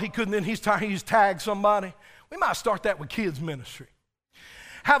wrestled all he could, and then he's tagged somebody. We might start that with kids ministry.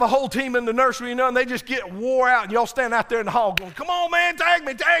 Have a whole team in the nursery, and they just get wore out, and y'all stand out there in the hall going, come on, man, tag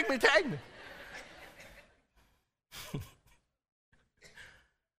me, tag me, tag me.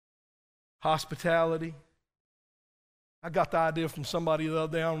 Hospitality. I got the idea from somebody the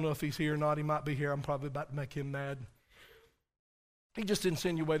other day. I don't know if he's here or not. He might be here. I'm probably about to make him mad. He just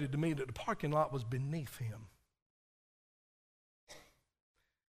insinuated to me that the parking lot was beneath him.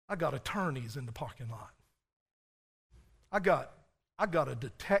 I got attorneys in the parking lot. I got a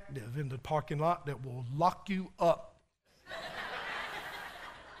detective in the parking lot that will lock you up.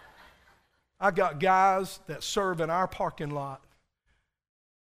 I got guys that serve in our parking lot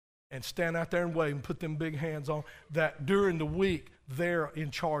and stand out there and wave and put them big hands on, that during the week they're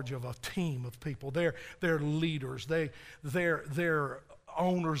in charge of a team of people. They're leaders. They're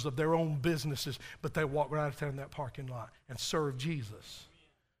owners of their own businesses, but they walk right out there in that parking lot and serve Jesus.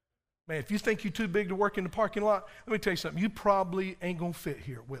 Man, if you think you're too big to work in the parking lot, let me tell you something. You probably ain't going to fit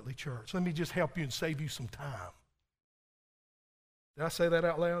here at Whitley Church. Let me just help you and save you some time. Did I say that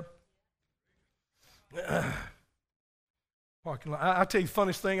out loud? Parking lot. I tell you the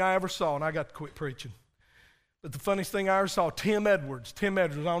funniest thing I ever saw, and I got to quit preaching. But the funniest thing I ever saw, Tim Edwards. I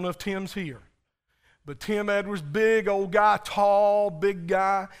don't know if Tim's here. But Tim Edwards, big old guy, tall, big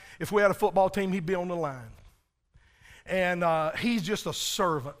guy. If we had a football team, he'd be on the line. And he's just a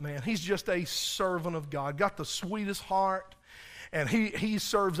servant, man. He's just a servant of God. Got the sweetest heart. And he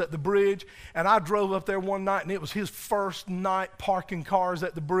serves at the bridge. And I drove up there one night, and it was his first night parking cars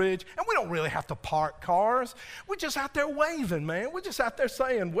at the bridge. And we don't really have to park cars. We're just out there waving, man. We're just out there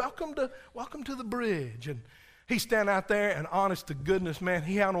saying, welcome to the bridge. And he's standing out there, and honest to goodness, man,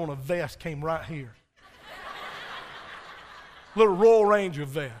 he had on a vest, came right here. Little Royal Ranger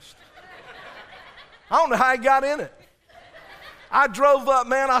vest. I don't know how he got in it. I drove up,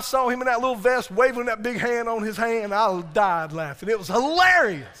 man, I saw him in that little vest waving that big hand on his hand. I died laughing. It was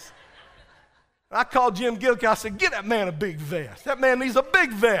hilarious. I called Jim Gilkey. I said, get that man a big vest. That man needs a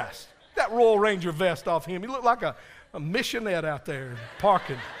big vest. That Royal Ranger vest off him. He looked like a missionette out there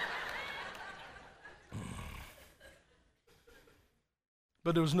parking.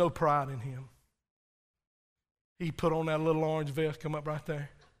 But there was no pride in him. He put on that little orange vest, come up right there.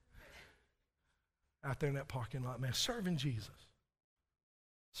 Out there in that parking lot, man, serving Jesus.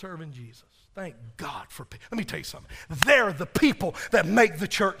 Serving Jesus. Thank God for people. Let me tell you something. They're the people that make the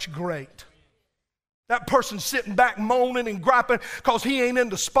church great. That person sitting back moaning and griping because he ain't in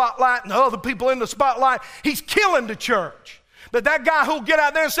the spotlight and the other people in the spotlight, he's killing the church. But that guy who'll get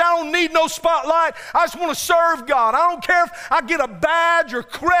out there and say, I don't need no spotlight. I just want to serve God. I don't care if I get a badge or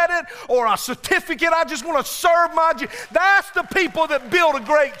credit or a certificate. I just want to serve my Jesus. That's the people that build a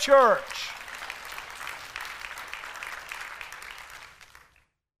great church.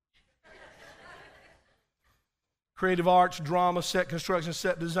 Creative arts, drama, set construction,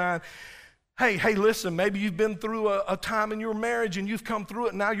 set design. Hey, listen, maybe you've been through a time in your marriage and you've come through it,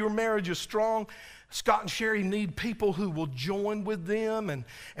 and now your marriage is strong. Scott and Sherry need people who will join with them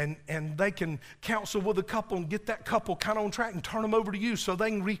and they can counsel with a couple and get that couple kind of on track and turn them over to you so they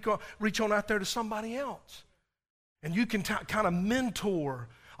can reach on out there to somebody else. And you can kind of mentor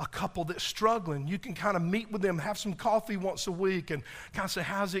a couple that's struggling. You can kind of meet with them, have some coffee once a week and kind of say,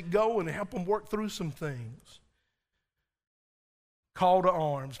 how's it going, and help them work through some things. Call to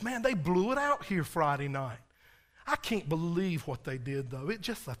arms. Man, they blew it out here Friday night. I can't believe what they did, though. It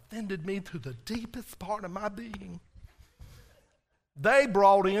just offended me to the deepest part of my being. They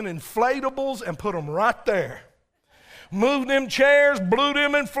brought in inflatables and put them right there. Moved them chairs, blew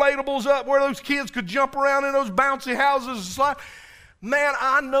them inflatables up where those kids could jump around in those bouncy houses and slide. Man,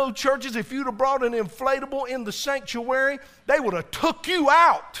 I know churches, if you'd have brought an inflatable in the sanctuary, they would have took you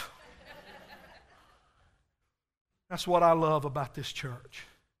out. That's what I love about this church.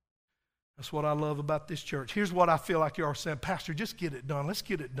 That's what I love about this church. Here's what I feel like you are saying, Pastor, just get it done. Let's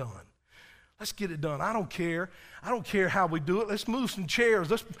get it done. Let's get it done. I don't care. I don't care how we do it. Let's move some chairs.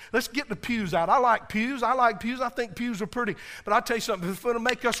 Let's get the pews out. I like pews. I think pews are pretty. But I'll tell you something. If it's going to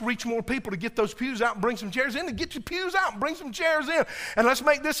make us reach more people to get those pews out and bring some chairs in, then get your pews out and bring some chairs in. And let's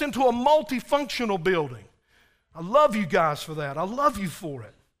make this into a multifunctional building. I love you guys for that. I love you for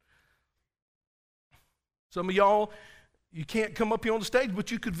it. Some of y'all, you can't come up here on the stage, but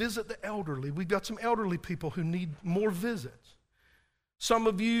you could visit the elderly. We've got some elderly people who need more visits. Some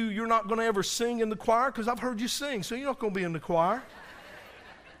of you, you're not going to ever sing in the choir because I've heard you sing, so you're not going to be in the choir.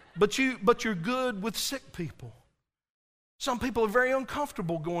 But you're good with sick people. Some people are very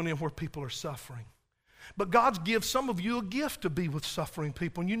uncomfortable going in where people are suffering. But God's given some of you a gift to be with suffering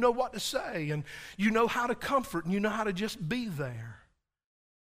people, and you know what to say, and you know how to comfort, and you know how to just be there.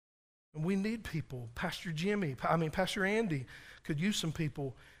 And we need people. Pastor Andy could use some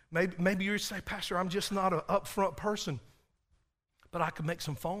people. Maybe you say, Pastor, I'm just not an upfront person. But I could make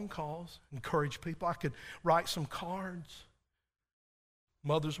some phone calls, encourage people. I could write some cards.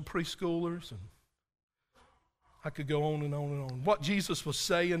 Mothers of preschoolers. And I could go on and on and on. What Jesus was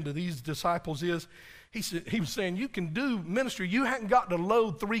saying to these disciples is, he was saying, you can do ministry. You haven't got to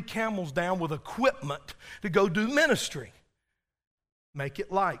load 3 camels down with equipment to go do ministry. Make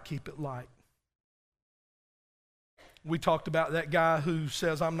it light, keep it light. We talked about that guy who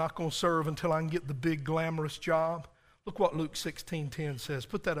says, I'm not going to serve until I can get the big glamorous job. Look what Luke 16:10 says.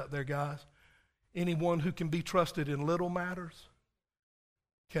 Put that up there, guys. Anyone who can be trusted in little matters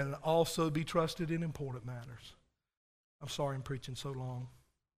can also be trusted in important matters. I'm sorry I'm preaching so long.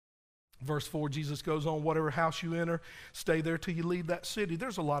 Verse 4, Jesus goes on, whatever house you enter, stay there till you leave that city.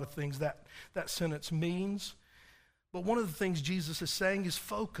 There's a lot of things that sentence means. But one of the things Jesus is saying is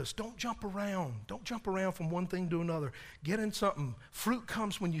focus. Don't jump around. Don't jump around from one thing to another. Get in something. Fruit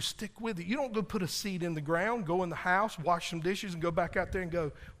comes when you stick with it. You don't go put a seed in the ground, go in the house, wash some dishes, and go back out there and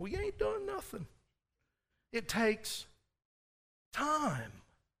go, well, you ain't doing nothing. It takes time.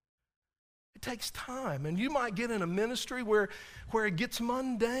 It takes time. And you might get in a ministry where it gets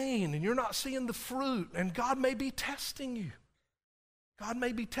mundane and you're not seeing the fruit, and God may be testing you. God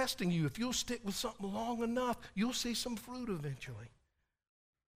may be testing you. If you'll stick with something long enough, you'll see some fruit eventually.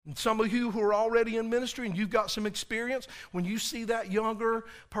 And some of you who are already in ministry and you've got some experience, when you see that younger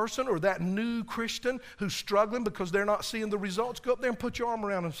person or that new Christian who's struggling because they're not seeing the results, go up there and put your arm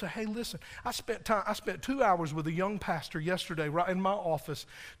around them and say, hey, listen, I spent 2 hours with a young pastor yesterday right in my office,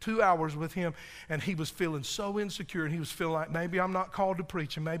 2 hours with him, and he was feeling so insecure, and he was feeling like maybe I'm not called to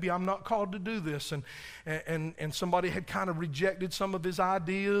preach, and maybe I'm not called to do this, and somebody had kind of rejected some of his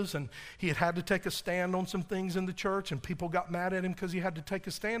ideas, and he had to take a stand on some things in the church, and people got mad at him because he had to take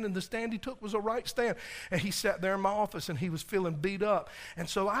a stand. And the stand he took was a right stand. And he sat there in my office and he was feeling beat up. And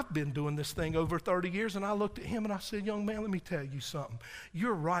so I've been doing this thing over 30 years, and I looked at him and I said, young man, let me tell you something.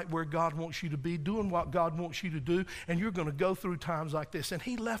 You're right where God wants you to be, doing what God wants you to do, and you're going to go through times like this. And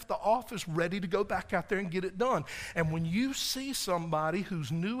he left the office ready to go back out there and get it done. And when you see somebody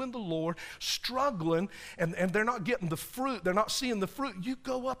who's new in the Lord struggling and they're not getting the fruit, they're not seeing the fruit, you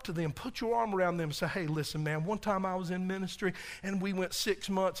go up to them, put your arm around them and say, hey, listen, man, one time I was in ministry and we went 6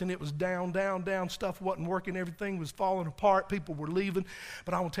 months and it was down. Stuff wasn't working. Everything was falling apart. People were leaving.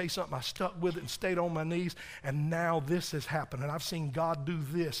 But I want to tell you something. I stuck with it and stayed on my knees, and now this has happened, and I've seen God do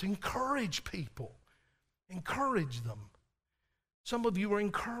this. Encourage people. Encourage them. Some of you are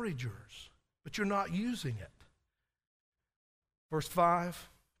encouragers, but you're not using it. Verse 5,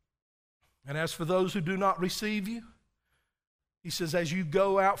 and as for those who do not receive you, he says, as you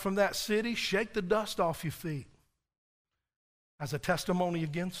go out from that city, shake the dust off your feet as a testimony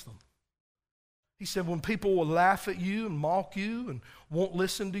against them. He said, when people will laugh at you and mock you and won't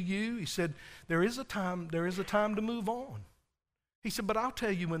listen to you, he said, there is a time to move on. He said, but I'll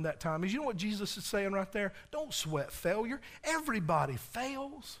tell you when that time is. You know what Jesus is saying right there? Don't sweat failure. Everybody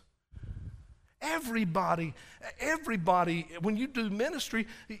fails. Everybody, when you do ministry,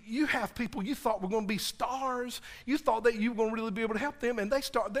 you have people you thought were going to be stars. You thought that you were going to really be able to help them, and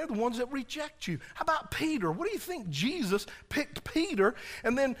they're the ones that reject you. How about Peter? What do you think? Jesus picked Peter,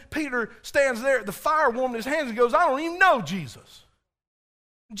 and then Peter stands there at the fire warming his hands and goes, I don't even know Jesus.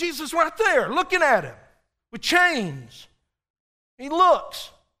 Jesus right there looking at him with chains. He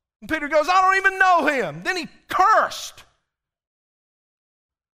looks, and Peter goes, I don't even know him. Then he cursed.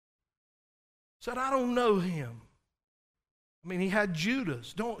 Said, I don't know him. I mean, he had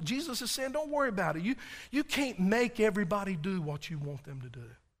Judas. Jesus is saying, don't worry about it. You can't make everybody do what you want them to do.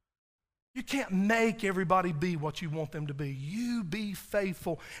 You can't make everybody be what you want them to be. You be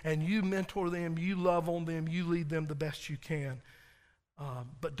faithful, and you mentor them, you love on them, you lead them the best you can.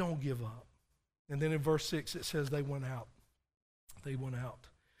 But don't give up. And then in verse 6 it says they went out. They went out.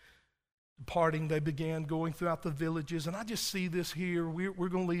 Departing, they began going throughout the villages. And I just see this here. We're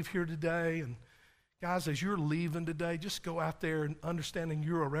going to leave here today, and guys, as you're leaving today, just go out there and understanding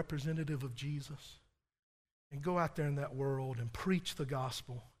you're a representative of Jesus. And go out there in that world and preach the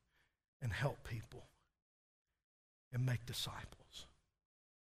gospel and help people and make disciples.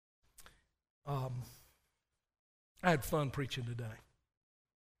 I had fun preaching today.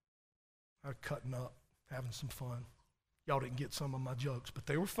 I was cutting up, having some fun. Y'all didn't get some of my jokes, but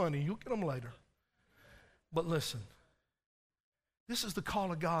they were funny. You'll get them later. But listen, this is the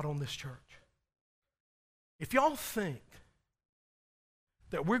call of God on this church. If y'all think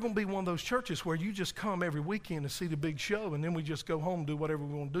that we're going to be one of those churches where you just come every weekend to see the big show and then we just go home and do whatever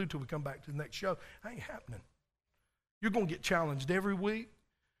we want to do till we come back to the next show, that ain't happening. You're going to get challenged every week.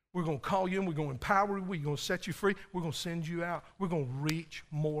 We're going to call you in. We're going to empower you. We're going to set you free. We're going to send you out. We're going to reach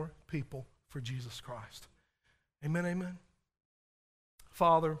more people for Jesus Christ. Amen, amen.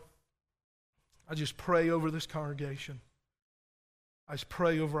 Father, I just pray over this congregation. I just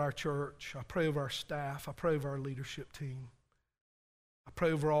pray over our church. I pray over our staff. I pray over our leadership team. I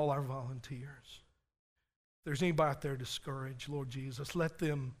pray over all our volunteers. If there's anybody out there discouraged, Lord Jesus, let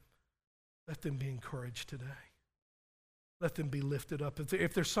them be encouraged today. Let them be lifted up.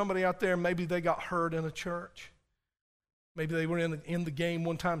 If there's somebody out there, maybe they got hurt in a church. Maybe they were in the game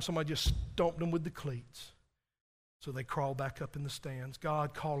one time, somebody just stomped them with the cleats. So they crawl back up in the stands.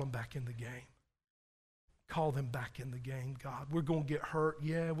 God, call them back in the game. Call them back in the game, God. We're going to get hurt.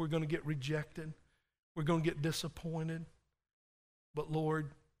 Yeah, we're going to get rejected. We're going to get disappointed. But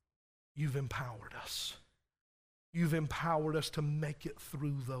Lord, you've empowered us. You've empowered us to make it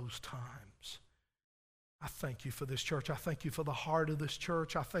through those times. I thank you for this church. I thank you for the heart of this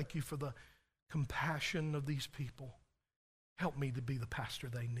church. I thank you for the compassion of these people. Help me to be the pastor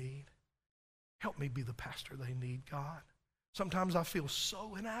they need. Help me be the pastor they need, God. Sometimes I feel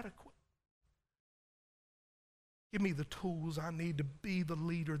so inadequate. Give me the tools I need to be the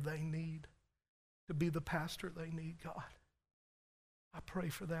leader they need, to be the pastor they need, God. I pray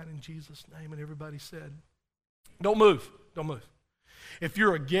for that in Jesus' name. And everybody said, don't move. Don't move. If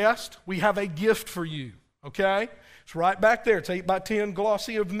you're a guest, we have a gift for you, okay? It's right back there. It's 8x10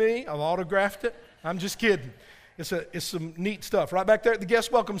 glossy of me. I've autographed it. I'm just kidding. It's some neat stuff. Right back there at the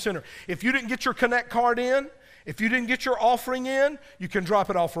Guest Welcome Center. If you didn't get your Connect card in, if you didn't get your offering in, you can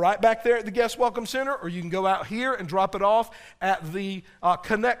drop it off right back there at the Guest Welcome Center, or you can go out here and drop it off at the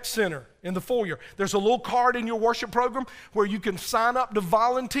Connect Center in the foyer. There's a little card in your worship program where you can sign up to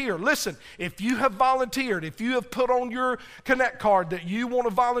volunteer. Listen, if you have volunteered, if you have put on your Connect card that you want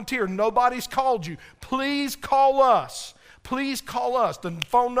to volunteer, nobody's called you, please call us. Please call us. The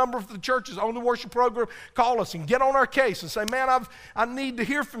phone number for the church is on the worship program. Call us and get on our case and say, man, I need to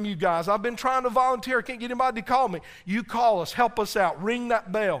hear from you guys. I've been trying to volunteer. I can't get anybody to call me. You call us. Help us out. Ring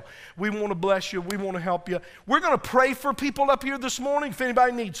that bell. We want to bless you. We want to help you. We're going to pray for people up here this morning. If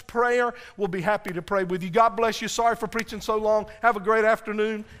anybody needs prayer, we'll be happy to pray with you. God bless you. Sorry for preaching so long. Have a great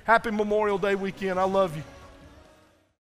afternoon. Happy Memorial Day weekend. I love you.